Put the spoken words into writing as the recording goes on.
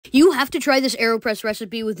You have to try this AeroPress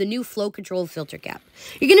recipe with the new flow control filter cap.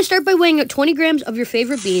 You're going to start by weighing out 20 grams of your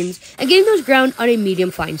favorite beans and getting those ground on a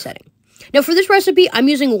medium fine setting. Now for this recipe, I'm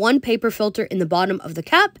using one paper filter in the bottom of the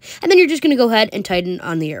cap, and then you're just going to go ahead and tighten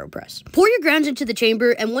on the AeroPress. Pour your grounds into the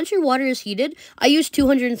chamber, and once your water is heated, I use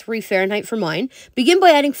 203 Fahrenheit for mine. Begin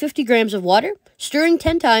by adding 50 grams of water, stirring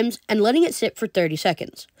 10 times, and letting it sit for 30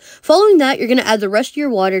 seconds. Following that, you're going to add the rest of your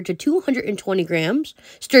water to 220 grams,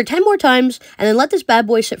 stir 10 more times, and then let this bad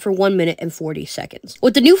boy sit for 1 minute and 40 seconds.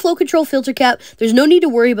 With the new flow control filter cap, there's no need to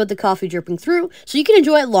worry about the coffee dripping through, so you can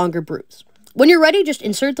enjoy longer brews. When you're ready, just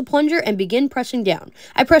insert the plunger and begin pressing down.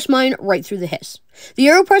 I press mine right through the hiss. The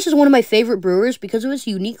AeroPress is one of my favorite brewers because of its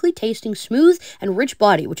uniquely tasting smooth and rich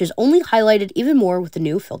body, which is only highlighted even more with the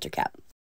new filter cap.